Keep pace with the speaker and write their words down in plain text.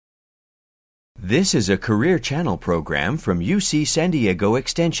This is a Career Channel program from UC San Diego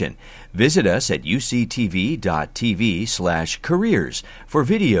Extension. Visit us at uctv.tv/careers for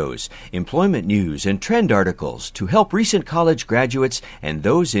videos, employment news, and trend articles to help recent college graduates and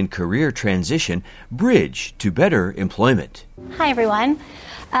those in career transition bridge to better employment. Hi, everyone.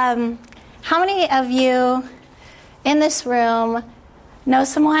 How many of you in this room know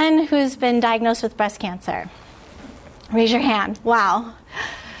someone who's been diagnosed with breast cancer? Raise your hand. Wow.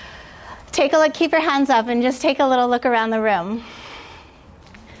 Take a look, keep your hands up, and just take a little look around the room.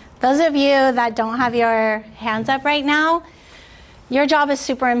 Those of you that don't have your hands up right now, your job is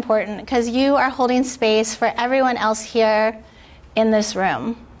super important because you are holding space for everyone else here in this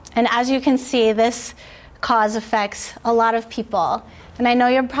room. And as you can see, this cause affects a lot of people. And I know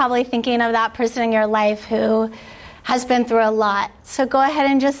you're probably thinking of that person in your life who has been through a lot. So go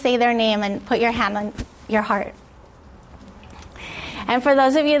ahead and just say their name and put your hand on your heart. And for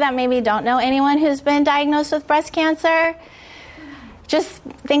those of you that maybe don't know anyone who's been diagnosed with breast cancer, just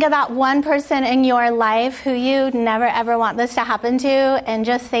think about one person in your life who you never ever want this to happen to, and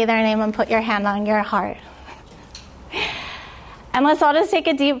just say their name and put your hand on your heart. And let's all just take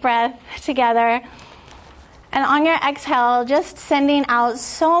a deep breath together. And on your exhale, just sending out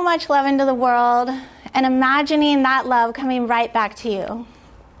so much love into the world and imagining that love coming right back to you.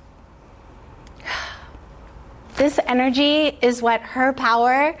 This energy is what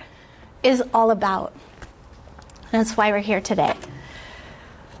HerPower is all about. That's why we're here today.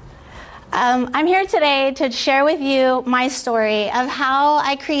 I'm here today to share with you my story of how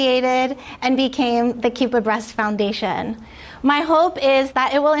I created and became the Keep a Breast Foundation. My hope is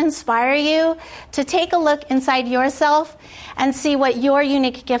that it will inspire you to take a look inside yourself and see what your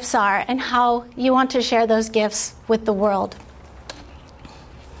unique gifts are and how you want to share those gifts with the world.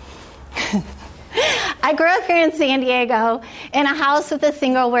 I grew up here in San Diego in a house with a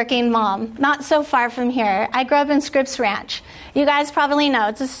single working mom, not so far from here. I grew up in Scripps Ranch. You guys probably know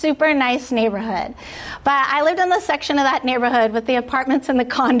it's a super nice neighborhood. But I lived in the section of that neighborhood with the apartments and the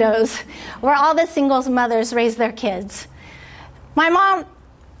condos where all the singles mothers raise their kids. My mom,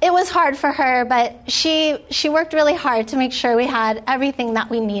 it was hard for her, but she worked really hard to make sure we had everything that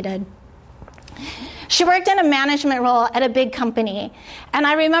we needed. She worked in a management role at a big company, and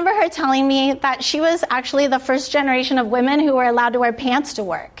I remember her telling me that she was actually the first generation of women who were allowed to wear pants to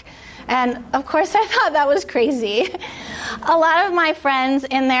work. And of course I thought that was crazy. A lot of my friends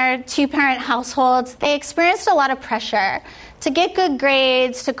in their two-parent households, they experienced a lot of pressure to get good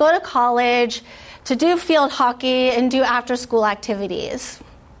grades, to go to college, to do field hockey, and do after-school activities.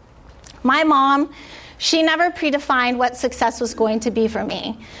 My mom, she never predefined what success was going to be for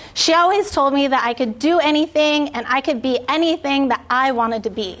me. She always told me that I could do anything and I could be anything that I wanted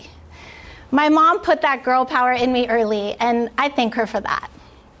to be. My mom put that girl power in me early, and I thank her for that.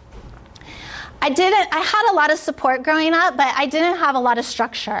 I had a lot of support growing up, but I didn't have a lot of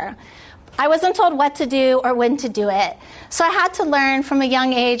structure. I wasn't told what to do or when to do it. So I had to learn from a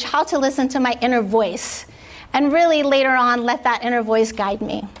young age how to listen to my inner voice, and really later on let that inner voice guide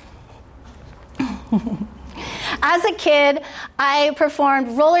me. As a kid, I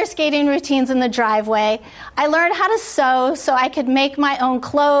performed roller skating routines in the driveway. I learned how to sew so I could make my own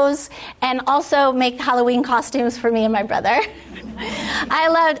clothes and also make Halloween costumes for me and my brother. I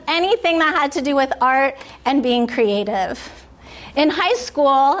loved anything that had to do with art and being creative. In high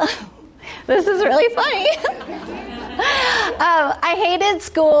school, this is really funny. I hated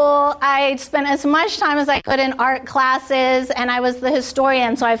school. I spent as much time as I could in art classes, and I was the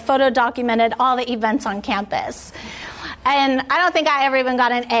historian, so I photo documented all the events on campus. And I don't think I ever even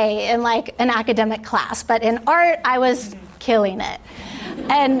got an A in like an academic class, but in art, I was killing it.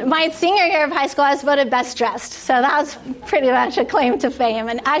 And my senior year of high school, I was voted best dressed, so that was pretty much a claim to fame.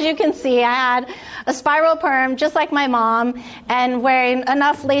 And as you can see, I had a spiral perm, just like my mom, and wearing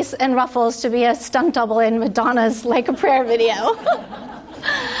enough lace and ruffles to be a stunt double in Madonna's Like a Prayer video.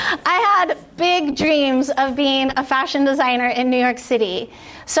 I had big dreams of being a fashion designer in New York City.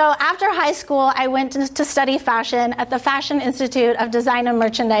 So after high school, I went to study fashion at the Fashion Institute of Design and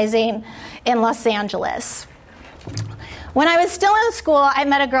Merchandising in Los Angeles. When I was still in school, I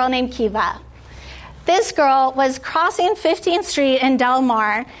met a girl named Kiva. This girl was crossing 15th Street in Del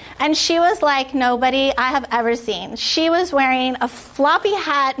Mar, and she was like nobody I have ever seen. She was wearing a floppy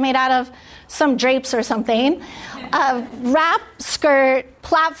hat made out of some drapes or something, a wrap skirt,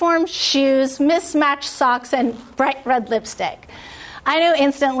 platform shoes, mismatched socks, and bright red lipstick. I knew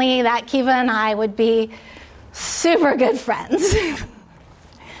instantly that Kiva and I would be super good friends.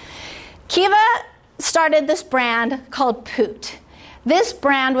 Kiva started this brand called Poot. This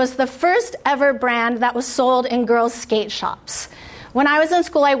brand was the first ever brand that was sold in girls' skate shops. When I was in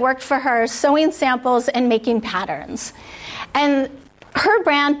school, I worked for her, sewing samples and making patterns. And her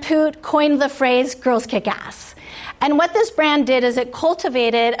brand, Poot, coined the phrase, girls kick ass. And what this brand did is it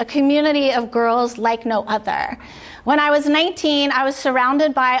cultivated a community of girls like no other. When I was 19, I was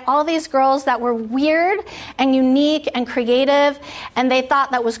surrounded by all these girls that were weird and unique and creative, and they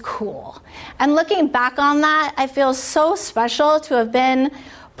thought that was cool. And looking back on that, I feel so special to have been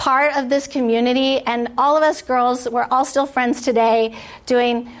part of this community, and all of us girls, we're all still friends today,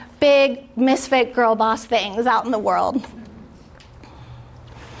 doing big misfit girl boss things out in the world.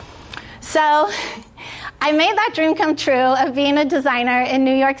 So I made that dream come true of being a designer in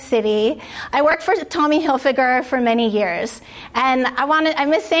New York City. I worked for Tommy Hilfiger for many years, and I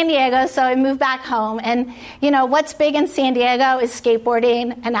miss San Diego, so I moved back home. And what's big in San Diego is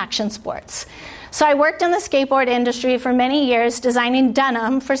skateboarding and action sports. So I worked in the skateboard industry for many years, designing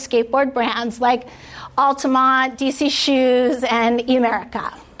denim for skateboard brands like Altamont, DC Shoes, and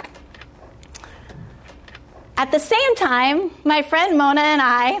Emerica. At the same time, my friend Mona and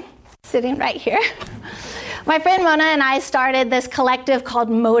I, sitting right here, my friend Mona and I started this collective called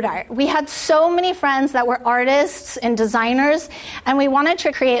Mode Art. We had so many friends that were artists and designers, and we wanted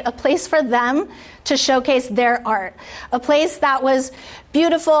to create a place for them to showcase their art, a place that was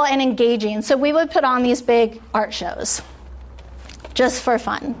beautiful and engaging. So we would put on these big art shows just for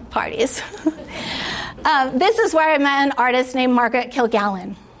fun parties. This is where I met an artist named Margaret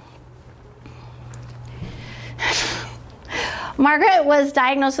Kilgallen. Margaret was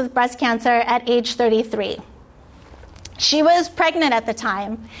diagnosed with breast cancer at age 33. She was pregnant at the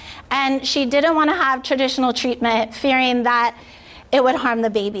time, and she didn't want to have traditional treatment, fearing that it would harm the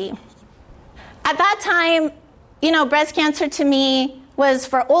baby. At that time, breast cancer to me was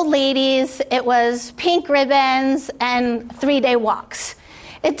for old ladies. It was pink ribbons and 3-day walks.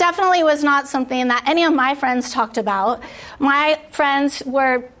 It definitely was not something that any of my friends talked about. My friends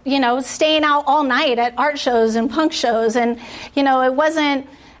were, staying out all night at art shows and punk shows, and, it wasn't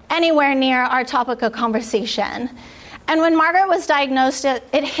anywhere near our topic of conversation. And when Margaret was diagnosed,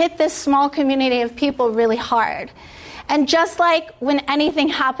 it hit this small community of people really hard. And just like when anything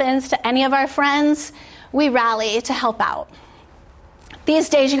happens to any of our friends, we rally to help out. These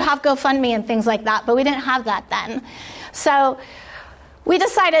days, you have GoFundMe and things like that, but we didn't have that then. So we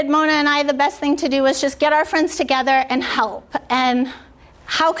decided, Mona and I, the best thing to do was just get our friends together and help. And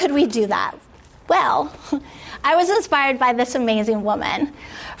how could we do that? Well, I was inspired by this amazing woman.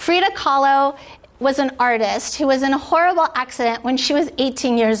 Frida Kahlo was an artist who was in a horrible accident when she was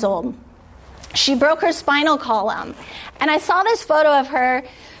 18 years old. She broke her spinal column. And I saw this photo of her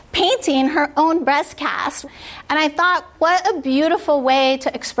painting her own breast cast. And I thought, what a beautiful way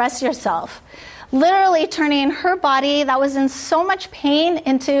to express yourself. Literally turning her body that was in so much pain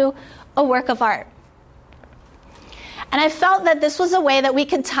into a work of art. And I felt that this was a way that we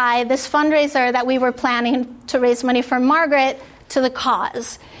could tie this fundraiser that we were planning to raise money for Margaret to the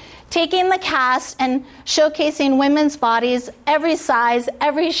cause. Taking the cast and showcasing women's bodies, every size,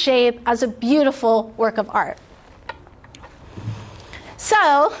 every shape, as a beautiful work of art.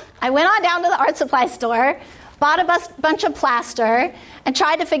 So I went on down to the art supply store, bought a bunch of plaster, and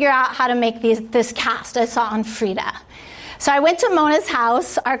tried to figure out how to make this cast I saw on Frida. So I went to Mona's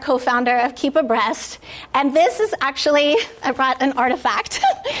house, our co-founder of Keep Abreast, and this is actually, I brought an artifact.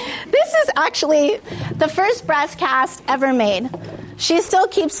 This is actually the first breast cast ever made. She still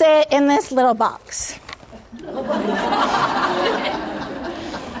keeps it in this little box.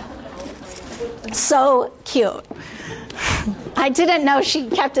 So cute. I didn't know she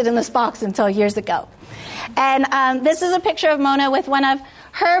kept it in this box until years ago. And this is a picture of Mona with one of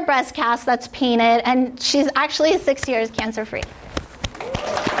her breast casts that's painted, and she's actually 6 years cancer-free.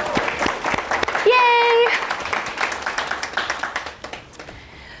 Yay!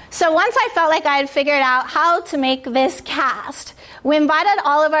 So once I felt like I had figured out how to make this cast, we invited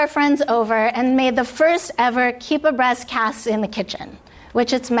all of our friends over and made the first ever Keep Abreast cast in the kitchen,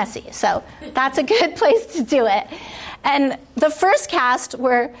 which it's messy, so that's a good place to do it. And the first cast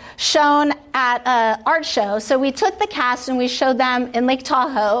were shown at an art show. So we took the cast and we showed them in Lake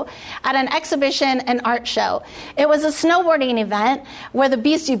Tahoe at an exhibition and art show. It was a snowboarding event where the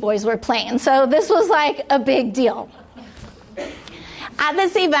Beastie Boys were playing. So this was like a big deal. At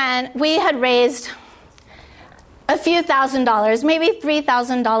this event, we had raised a few $1,000s, maybe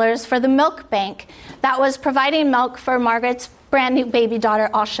 $3,000 for the milk bank that was providing milk for Margaret's brand new baby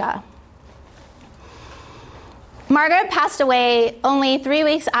daughter, Asha. Margaret passed away only 3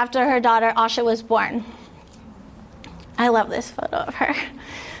 weeks after her daughter, Asha, was born. I love this photo of her.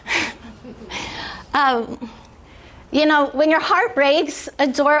 When your heart breaks, a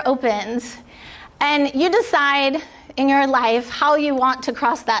door opens, and you decide in your life how you want to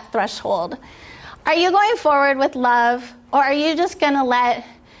cross that threshold. Are you going forward with love, or are you just going to let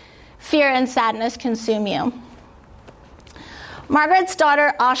fear and sadness consume you? Margaret's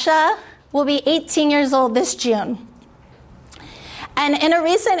daughter, Asha, will be 18 years old this June. And in a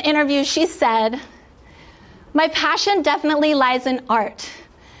recent interview, she said, "My passion definitely lies in art.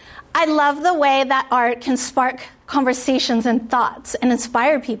 I love the way that art can spark conversations and thoughts and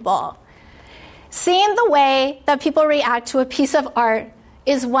inspire people. Seeing the way that people react to a piece of art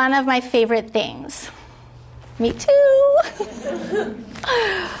is one of my favorite things." Me too.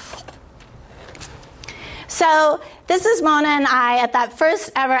 So this is Mona and I at that first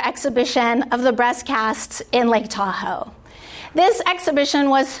ever exhibition of the breast casts in Lake Tahoe. This exhibition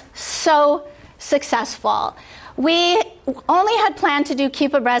was so successful. We only had planned to do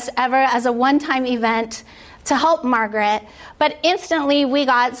Keep a Breast ever as a one-time event to help Margaret, but instantly we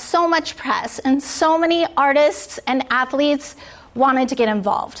got so much press and so many artists and athletes wanted to get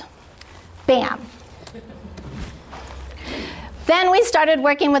involved. Bam. Then we started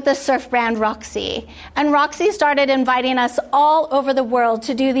working with the surf brand Roxy, and Roxy started inviting us all over the world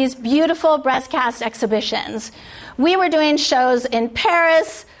to do these beautiful breast cast exhibitions. We were doing shows in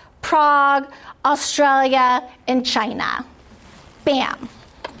Paris, Prague, Australia, and China. Bam.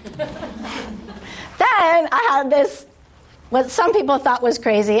 Then I had this, what some people thought was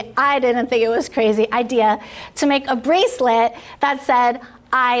crazy, I didn't think it was crazy, idea to make a bracelet that said,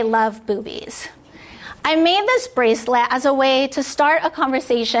 "I love boobies." I made this bracelet as a way to start a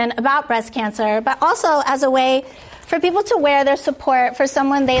conversation about breast cancer, but also as a way for people to wear their support for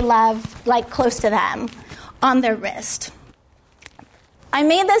someone they love, like close to them, on their wrist. I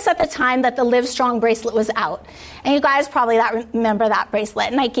made this at the time that the Live Strong bracelet was out. And you guys probably remember that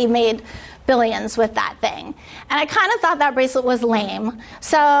bracelet. Nike made billions with that thing. And I kind of thought that bracelet was lame.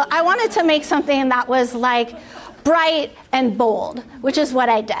 So I wanted to make something that was like bright and bold, which is what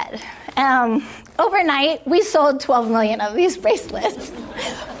I did. Overnight, we sold 12 million of these bracelets.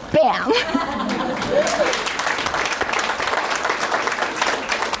 Bam.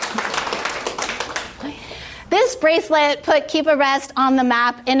 This bracelet put Keep a Breast on the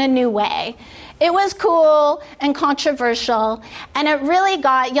map in a new way. It was cool and controversial, and it really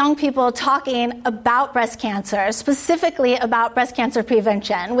got young people talking about breast cancer, specifically about breast cancer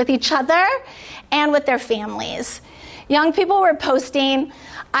prevention, with each other and with their families. Young people were posting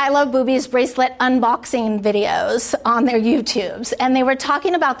I Love Boobies bracelet unboxing videos on their YouTubes, and they were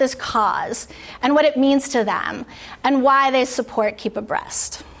talking about this cause and what it means to them and why they support Keep a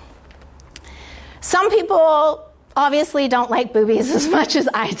Breast. Some people obviously don't like boobies as much as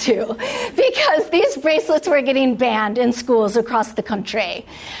I do, because these bracelets were getting banned in schools across the country.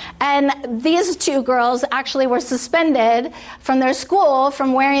 And these two girls actually were suspended from their school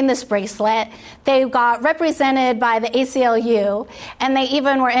from wearing this bracelet. They got represented by the ACLU, and they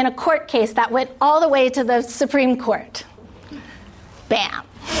even were in a court case that went all the way to the Supreme Court. Bam.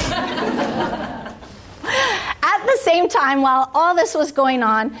 At the same time, while all this was going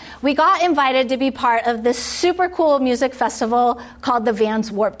on, we got invited to be part of this super cool music festival called the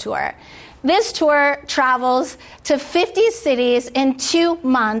Vans Warped Tour. This tour travels to 50 cities in 2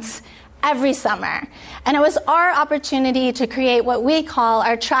 months every summer. And it was our opportunity to create what we call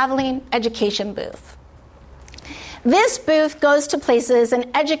our traveling education booth. This booth goes to places and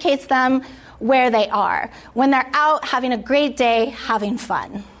educates them where they are, when they're out having a great day, having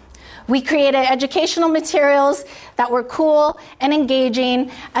fun. We created educational materials that were cool and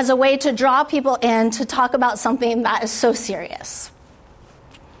engaging as a way to draw people in to talk about something that is so serious.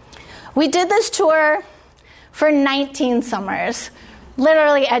 We did this tour for 19 summers,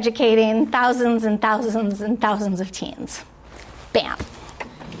 literally educating thousands and thousands and thousands of teens. Bam.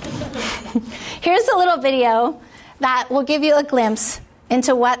 Here's a little video that will give you a glimpse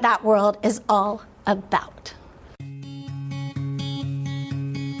into what that world is all about.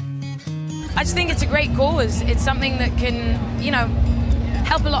 I just think it's a great cause. It's something that can,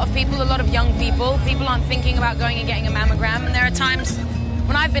 help a lot of people, a lot of young people. People aren't thinking about going and getting a mammogram. And there are times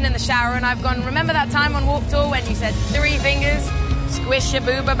when I've been in the shower and I've gone, remember that time on Warped Tour when you said 3 fingers, squish your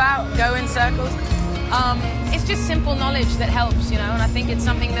boob about, go in circles? It's just simple knowledge that helps, and I think it's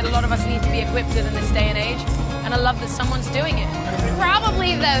something that a lot of us need to be equipped with in this day and age. And I love that someone's doing it.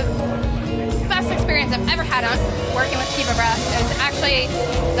 Probably the best experience I've ever had on working with Keep a Breast is actually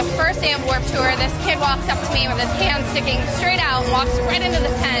the first day of Warped Tour. This kid walks up to me with his hand sticking straight out, walks right into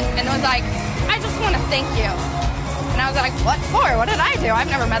the tent, and was like, "I just want to thank you." And I was like, "What for? What did I do?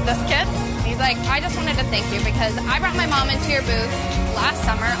 I've never met this kid." And he's like, "I just wanted to thank you because I brought my mom into your booth last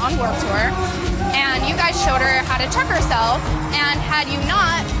summer on Warped Tour, and you guys showed her how to check herself, and had you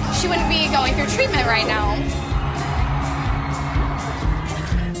not, she wouldn't be going through treatment right now."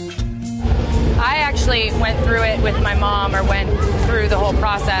 actually went through it with my mom, or went through the whole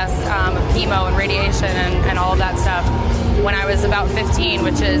process of chemo and radiation and all of that stuff when I was about 15,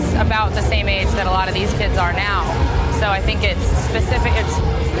 which is about the same age that a lot of these kids are now. So I think it's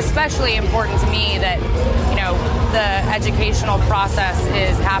especially important to me that, you know, the educational process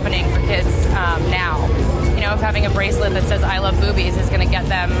is happening for kids now. You know, if having a bracelet that says I love boobies is going to get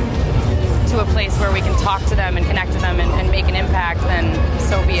them to a place where we can talk to them and connect to them and make an impact, then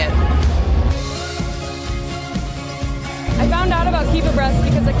so be it. I found out about Keep Abreast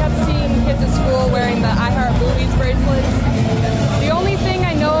because I kept seeing kids at school wearing the I Heart Boobies bracelets. The only thing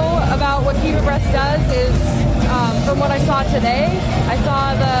I know about what Keep Abreast does is, from what I saw today, I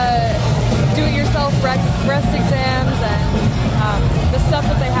saw the do-it-yourself breast exams and the stuff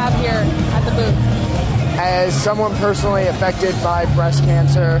that they have here at the booth. As someone personally affected by breast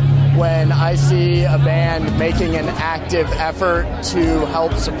cancer, when I see a band making an active effort to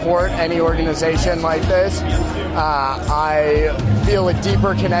help support any organization like this, I feel a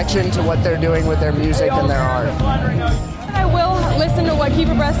deeper connection to what they're doing with their music and their art. I will listen to what Keep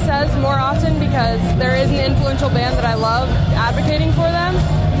Abreast says more often because there is an influential band that I love advocating for them,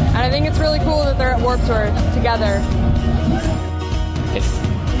 and I think it's really cool that they're at Warped Tour together.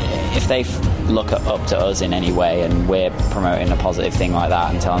 If they look up to us in any way and we're promoting a positive thing like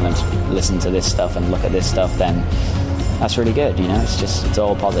that and telling them to listen to this stuff and look at this stuff, then that's really good, you know. It's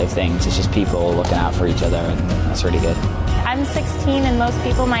all positive things. It's just people looking out for each other, and that's really good. I'm 16, and most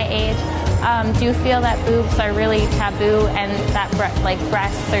people my age do feel that boobs are really taboo, and that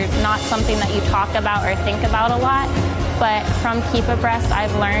breasts are not something that you talk about or think about a lot. But from Keep Abreast,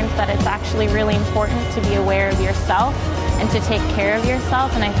 I've learned that it's actually really important to be aware of yourself and to take care of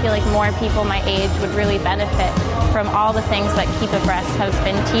yourself, and I feel like more people my age would really benefit from all the things that Keep Abreast has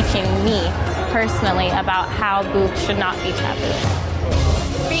been teaching me personally about how boobs should not be taboo.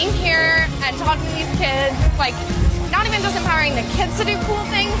 Being here and talking to these kids, like, not even just empowering the kids to do cool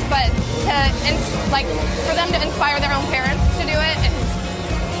things, but to for them to inspire their own parents to do it,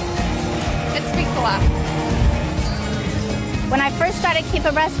 it speaks a lot. When I first started Keep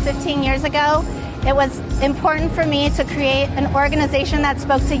Abreast 15 years ago, it was important for me to create an organization that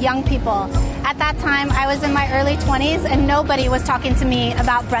spoke to young people. At that time, I was in my early 20s and nobody was talking to me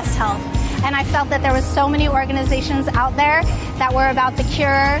about breast health. And I felt that there was so many organizations out there that were about the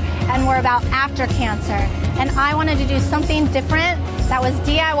cure and were about after cancer. And I wanted to do something different that was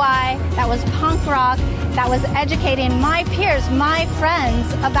DIY, that was punk rock, that was educating my peers, my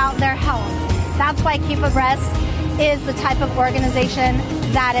friends about their health. That's why Keep Abreast is the type of organization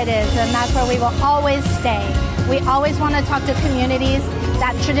that it is, and that's where we will always stay. We always want to talk to communities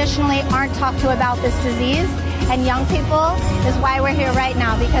that traditionally aren't talked to about this disease, and young people is why we're here right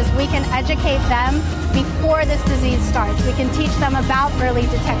now, because we can educate them before this disease starts. We can teach them about early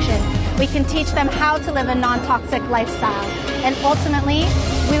detection. We can teach them how to live a non-toxic lifestyle, and ultimately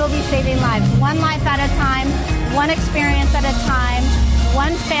we will be saving lives, one life at a time, one experience at a time,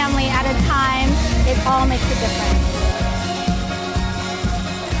 one family at a time. It all makes a difference.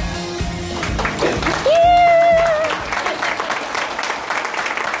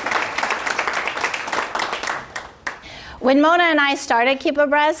 When Mona and I started Keep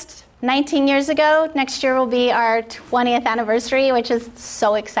Abreast 19 years ago, next year will be our 20th anniversary, which is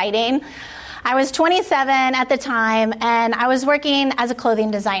so exciting. I was 27 at the time, and I was working as a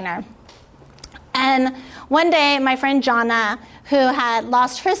clothing designer. And one day, my friend Jonna, who had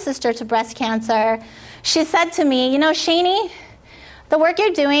lost her sister to breast cancer, she said to me, you know, Shaney, the work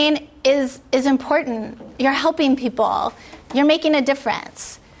you're doing is important. You're helping people. You're making a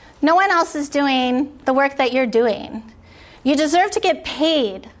difference. No one else is doing the work that you're doing. You deserve to get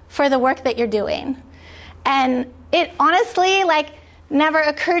paid for the work that you're doing. And it honestly, never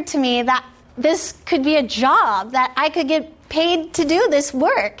occurred to me that this could be a job, that I could get paid to do this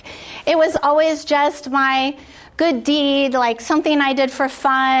work. It was always just my good deed, something I did for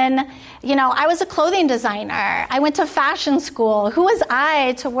fun. You know, I was a clothing designer. I went to fashion school. Who was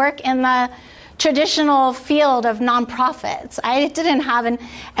I to work in the traditional field of nonprofits? I didn't have an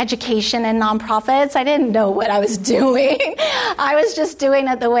education in nonprofits. I didn't know what I was doing. I was just doing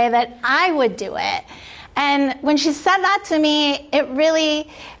it the way that I would do it. And when she said that to me, it really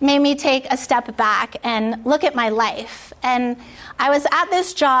made me take a step back and look at my life. And I was at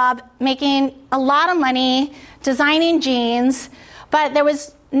this job making a lot of money, designing jeans, but there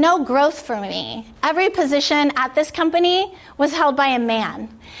was no growth for me. Every position at this company was held by a man.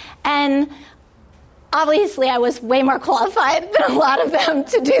 And obviously, I was way more qualified than a lot of them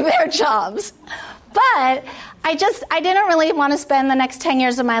to do their jobs. But I didn't really want to spend the next 10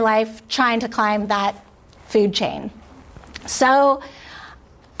 years of my life trying to climb that food chain. So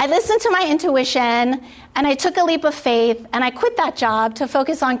I listened to my intuition, and I took a leap of faith, and I quit that job to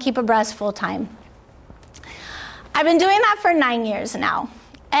focus on Keep Abreast full time. I've been doing that for 9 years now,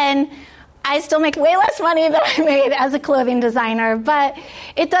 and I still make way less money than I made as a clothing designer, but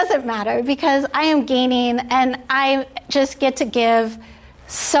it doesn't matter because I am gaining, and I just get to give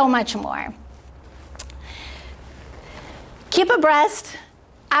so much more. Keep Abreast,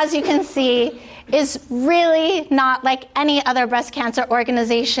 as you can see, is really not like any other breast cancer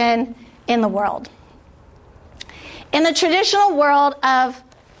organization in the world. In the traditional world of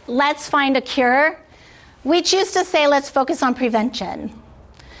let's find a cure, we choose to say let's focus on prevention.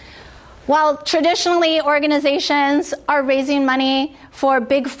 While traditionally organizations are raising money for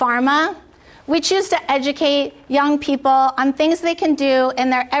big pharma, we choose to educate young people on things they can do in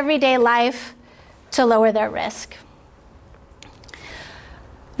their everyday life to lower their risk.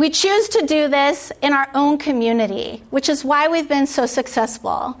 We choose to do this in our own community, which is why we've been so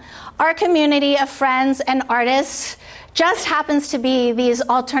successful. Our community of friends and artists just happens to be these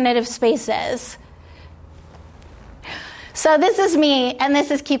alternative spaces. So this is me, and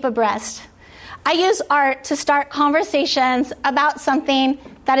this is Keep Abreast. I use art to start conversations about something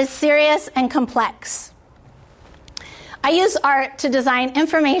that is serious and complex. I use art to design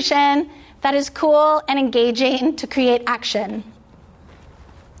information that is cool and engaging to create action.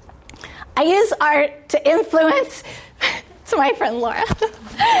 I use art to influence, it's my friend Laura.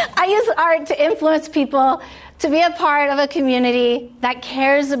 I use art to influence people to be a part of a community that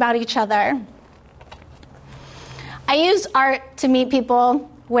cares about each other. I use art to meet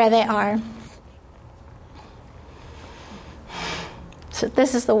people where they are. So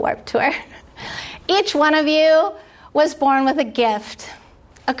this is the Warped Tour. Each one of you was born with a gift,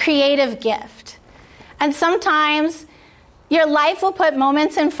 a creative gift. And sometimes your life will put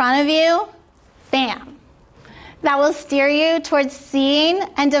moments in front of you, bam, that will steer you towards seeing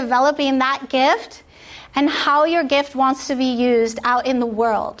and developing that gift and how your gift wants to be used out in the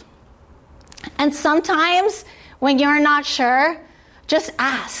world. And sometimes when you're not sure, just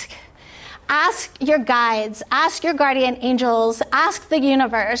ask. Ask your guides, ask your guardian angels, ask the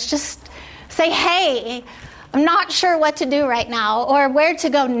universe. Just say, hey, I'm not sure what to do right now or where to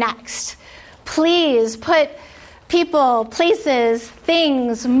go next. Please put people, places,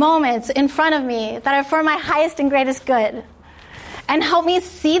 things, moments in front of me that are for my highest and greatest good. And help me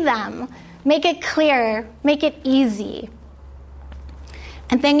see them. Make it clear. Make it easy.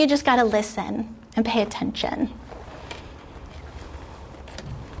 And then you just got to listen and pay attention.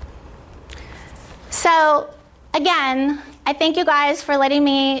 So, again, I thank you guys for letting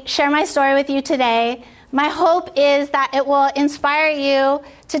me share my story with you today. My hope is that it will inspire you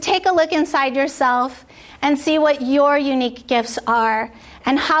to take a look inside yourself and see what your unique gifts are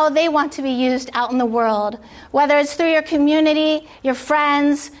and how they want to be used out in the world, whether it's through your community, your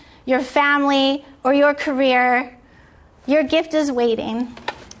friends, your family, or your career. Your gift is waiting.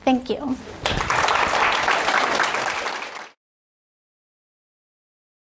 Thank you.